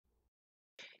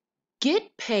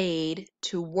Get paid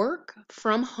to work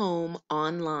from home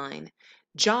online.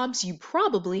 Jobs you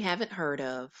probably haven't heard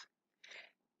of.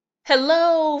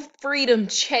 Hello, freedom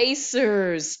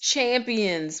chasers,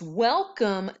 champions.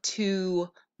 Welcome to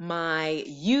my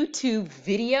YouTube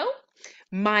video.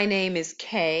 My name is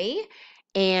Kay,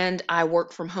 and I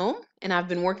work from home, and I've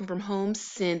been working from home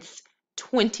since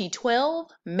 2012,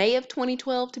 May of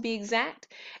 2012 to be exact.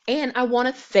 And I want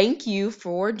to thank you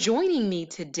for joining me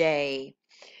today.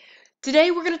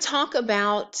 Today we're going to talk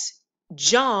about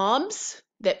jobs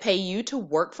that pay you to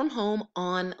work from home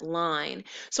online.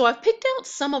 So I've picked out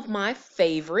some of my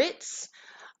favorites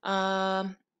that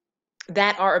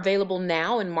are available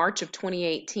now in March of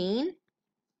 2018.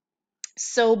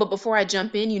 But before I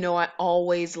jump in, I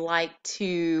always like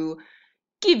to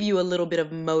give you a little bit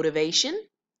of motivation.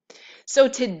 So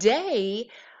today,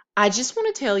 I just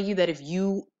want to tell you that if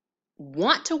you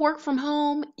want to work from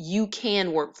home, you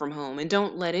can work from home, and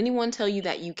don't let anyone tell you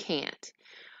that you can't.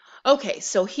 Okay,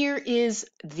 so here is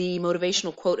the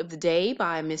motivational quote of the day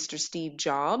by Mr. Steve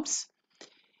Jobs.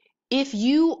 If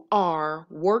you are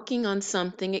working on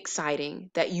something exciting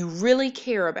that you really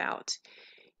care about,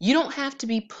 you don't have to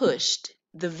be pushed.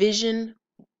 The vision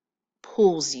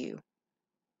pulls you.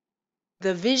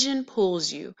 The vision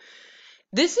pulls you.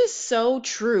 This is so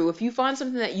true. If you find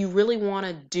something that you really want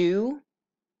to do,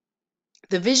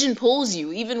 the vision pulls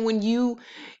you even when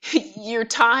you're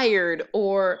tired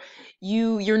or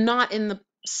you're not in the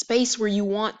space where you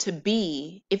want to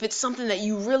be. If it's something that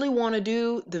you really want to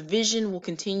do, the vision will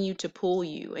continue to pull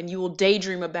you, and you will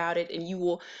daydream about it, and you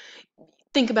will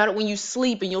think about it when you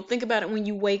sleep, and you'll think about it when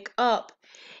you wake up.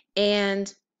 And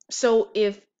so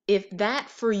if that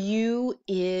for you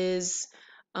is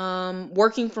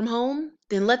working from home,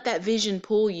 then let that vision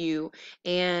pull you,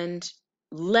 and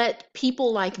let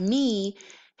people like me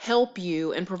help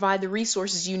you and provide the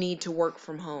resources you need to work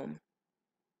from home.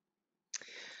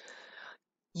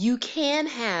 You can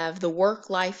have the work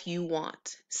life you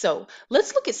want. So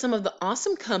let's look at some of the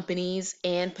awesome companies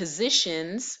and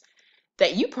positions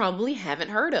that you probably haven't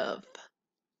heard of.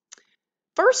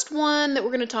 First one that we're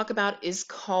going to talk about is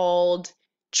called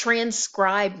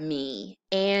Transcribe Me,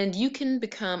 and you can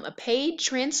become a paid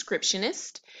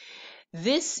transcriptionist.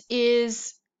 This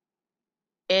is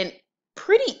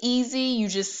pretty easy. You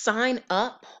just sign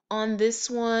up on this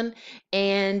one,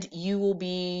 and you will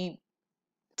be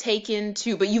taken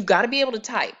to, but you've got to be able to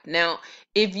type. Now,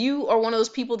 if you are one of those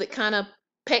people that kind of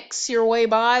pecks your way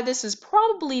by, this is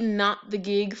probably not the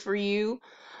gig for you.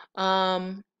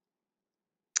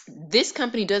 This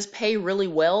company does pay really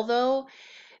well, though.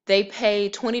 They pay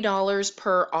 $20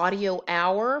 per audio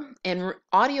hour, and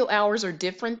audio hours are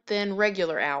different than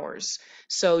regular hours.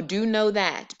 So do know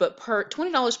that. But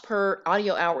 $20 per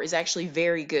audio hour is actually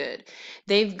very good.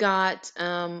 They've got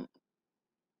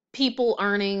people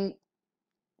earning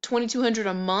 $2,200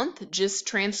 a month just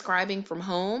transcribing from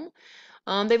home.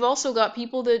 They've also got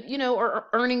people that are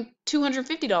earning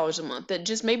 $250 a month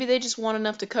that maybe they just want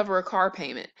enough to cover a car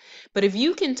payment. But if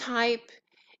you can type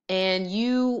and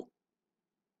you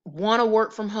want to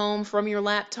work from home from your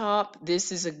laptop,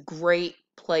 this is a great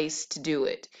place to do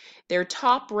it. They're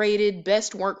top rated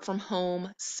best work from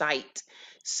home site.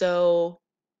 So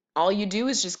all you do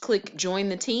is just click join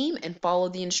the team and follow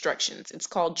the instructions. It's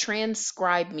called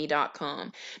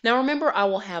transcribeme.com. Now remember, I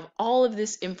will have all of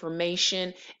this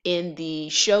information in the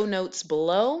show notes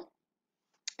below,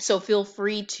 so feel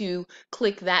free to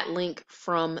click that link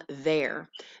from there.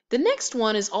 The next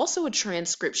one is also a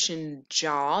transcription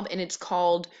job, and it's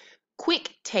called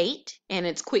QuickTate, and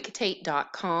it's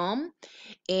quicktate.com.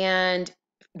 And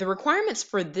the requirements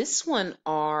for this one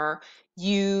are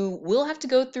you will have to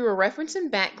go through a reference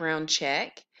and background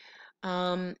check,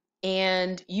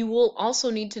 and you will also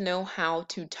need to know how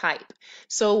to type.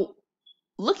 So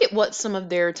look at what some of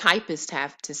their typists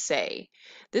have to say.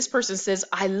 This person says,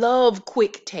 I love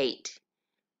QuickTate.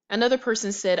 Another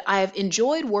person said, I have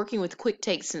enjoyed working with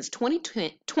QuickTake since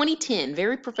 2010,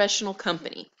 very professional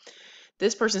company.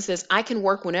 This person says, I can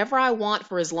work whenever I want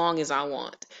for as long as I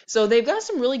want. So they've got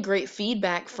some really great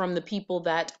feedback from the people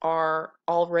that are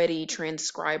already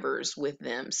transcribers with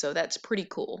them. So that's pretty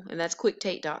cool. And that's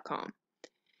quicktate.com.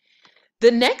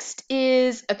 The next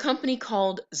is a company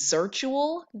called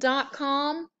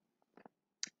Zirtual.com.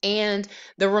 And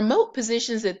the remote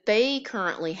positions that they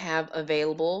currently have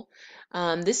available,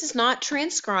 this is not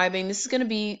transcribing. This is going to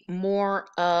be more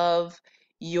of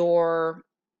your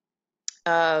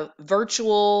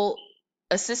virtual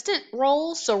assistant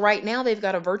role. So right now they've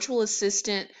got a virtual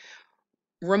assistant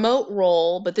remote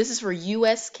role, but this is for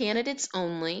US candidates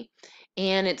only,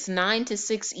 and it's 9 to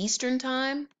 6 Eastern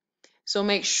time. So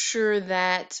make sure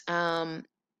that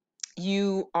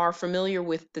you are familiar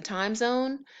with the time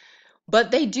zone.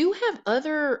 But they do have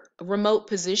other remote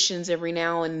positions every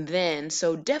now and then,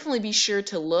 so definitely be sure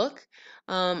to look.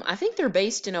 I think they're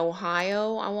based in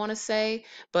Ohio, I want to say,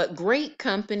 but great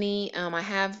company. I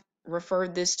have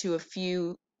referred this to a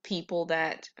few people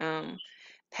that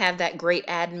have that great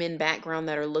admin background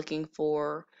that are looking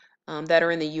for, that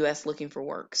are in the US looking for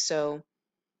work. So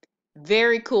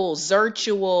very cool.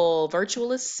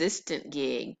 Virtual assistant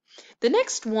gig. The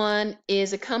next one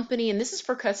is a company, and this is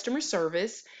for customer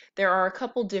service. There are a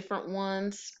couple different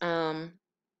ones.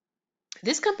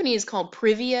 This company is called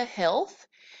Privia Health,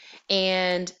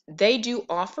 and they do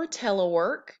offer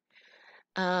telework.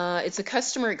 It's a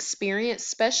customer experience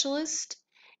specialist,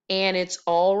 and it's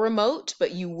all remote,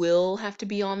 but you will have to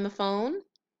be on the phone.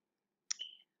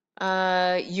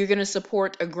 You're going to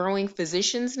support a growing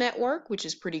physicians network, which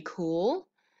is pretty cool.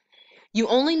 You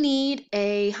only need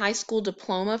a high school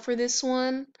diploma for this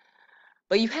one,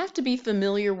 but you have to be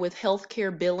familiar with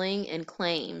healthcare billing and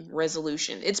claim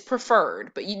resolution. It's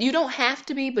preferred, but you don't have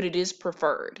to be, but it is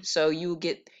preferred. So you'll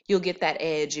get that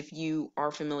edge if you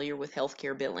are familiar with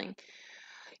healthcare billing.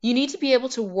 You need to be able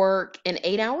to work an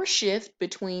 8-hour shift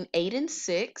between 8 and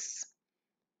 6,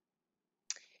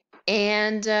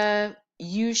 and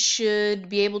you should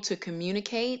be able to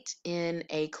communicate in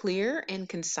a clear and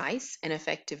concise and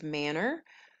effective manner.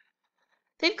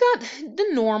 They've got the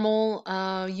normal,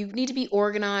 you need to be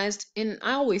organized. And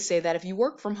I always say that if you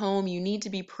work from home, you need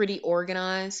to be pretty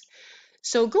organized.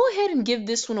 So go ahead and give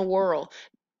this one a whirl.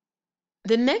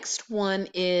 The next one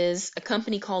is a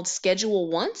company called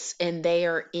Schedule Once, and they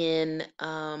are in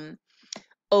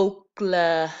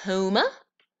Oklahoma.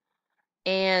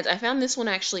 And I found this one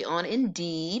actually on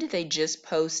Indeed. They just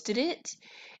posted it.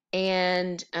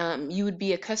 And you would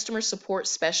be a customer support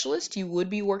specialist. You would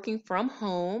be working from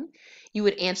home. You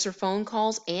would answer phone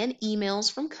calls and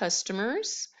emails from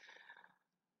customers.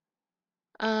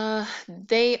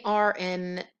 They are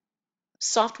an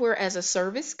software as a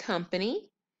service company.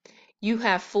 You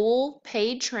have full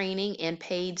paid training and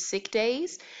paid sick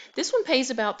days. This one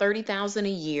pays about $30,000 a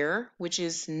year, which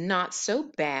is not so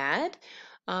bad.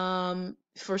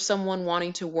 For someone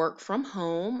wanting to work from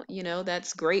home,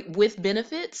 that's great with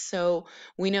benefits. So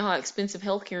we know how expensive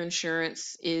healthcare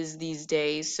insurance is these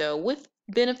days. So with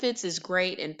benefits is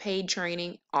great, and paid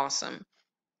training, awesome.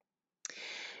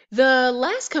 The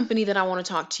last company that I want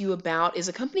to talk to you about is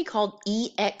a company called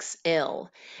EXL.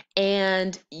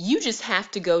 And you just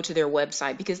have to go to their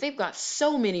website because they've got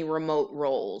so many remote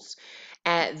roles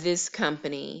at this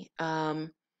company.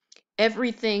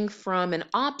 Everything from an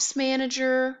ops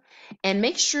manager, and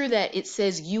make sure that it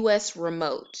says US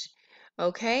remote.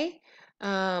 Okay?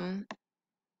 But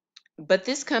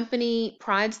this company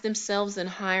prides themselves in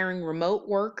hiring remote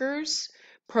workers,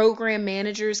 program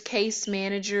managers, case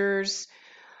managers,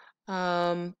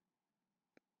 um,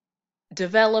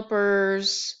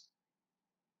 developers,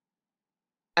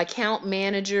 account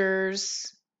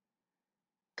managers,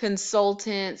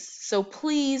 consultants. So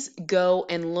please go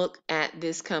and look at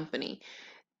this company.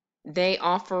 They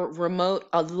offer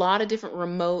a lot of different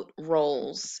remote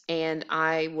roles, and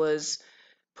I was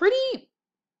pretty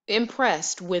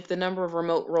impressed with the number of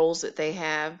remote roles that they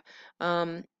have.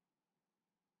 Um,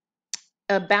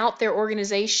 about their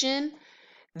organization,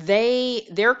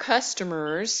 their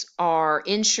customers are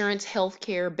insurance,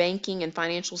 healthcare, banking, and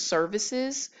financial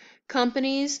services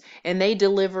companies, and they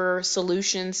deliver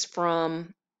solutions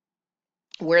from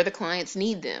where the clients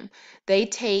need them. They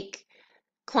take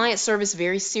client service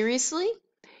very seriously,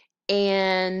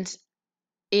 and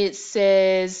it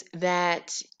says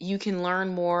that you can learn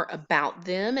more about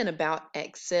them and about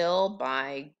Excel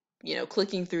by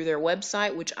clicking through their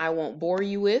website, which I won't bore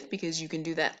you with because you can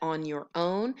do that on your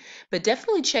own. But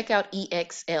definitely check out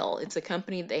EXL. It's a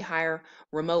company, they hire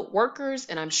remote workers,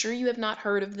 and I'm sure you have not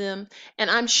heard of them. And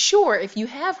I'm sure if you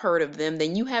have heard of them,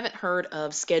 then you haven't heard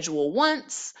of Schedule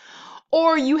Once,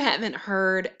 or you haven't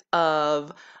heard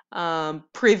of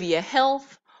Privia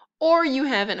Health, or you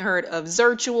haven't heard of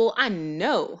Zirtual. I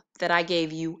know that I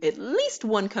gave you at least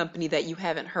one company that you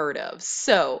haven't heard of.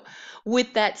 So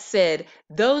with that said,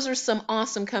 those are some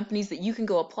awesome companies that you can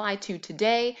go apply to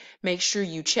today. Make sure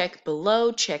you check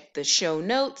below, check the show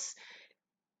notes,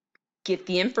 get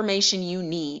the information you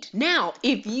need. Now,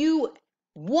 if you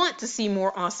want to see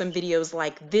more awesome videos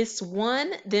like this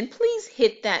one, then please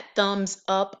hit that thumbs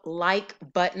up like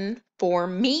button for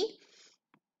me.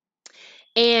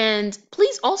 And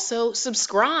please also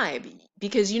subscribe,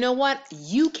 because you know what?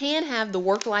 You can have the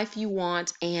work life you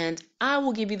want, and I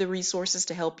will give you the resources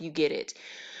to help you get it.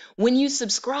 When you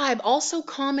subscribe, also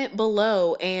comment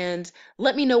below and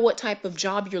let me know what type of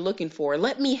job you're looking for.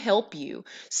 Let me help you.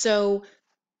 So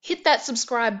hit that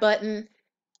subscribe button.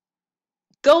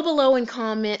 Go below and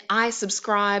comment, I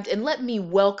subscribed, and let me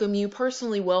welcome you,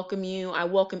 personally welcome you. I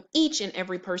welcome each and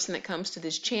every person that comes to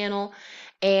this channel,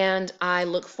 and I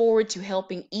look forward to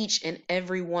helping each and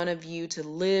every one of you to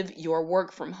live your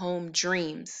work from home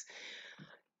dreams.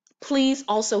 Please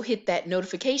also hit that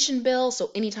notification bell so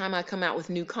anytime I come out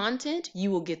with new content, you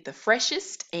will get the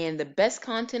freshest and the best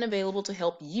content available to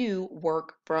help you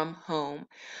work from home.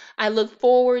 I look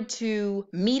forward to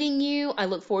meeting you. I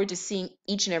look forward to seeing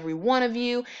each and every one of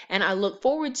you. And I look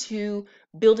forward to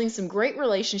building some great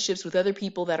relationships with other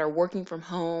people that are working from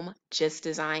home just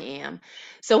as I am.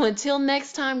 So until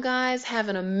next time, guys, have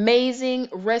an amazing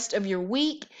rest of your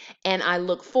week. And I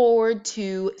look forward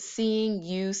to seeing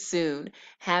you soon.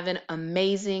 Have an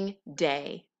amazing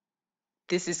day.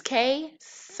 This is Kay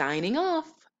signing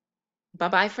off. Bye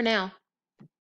bye for now.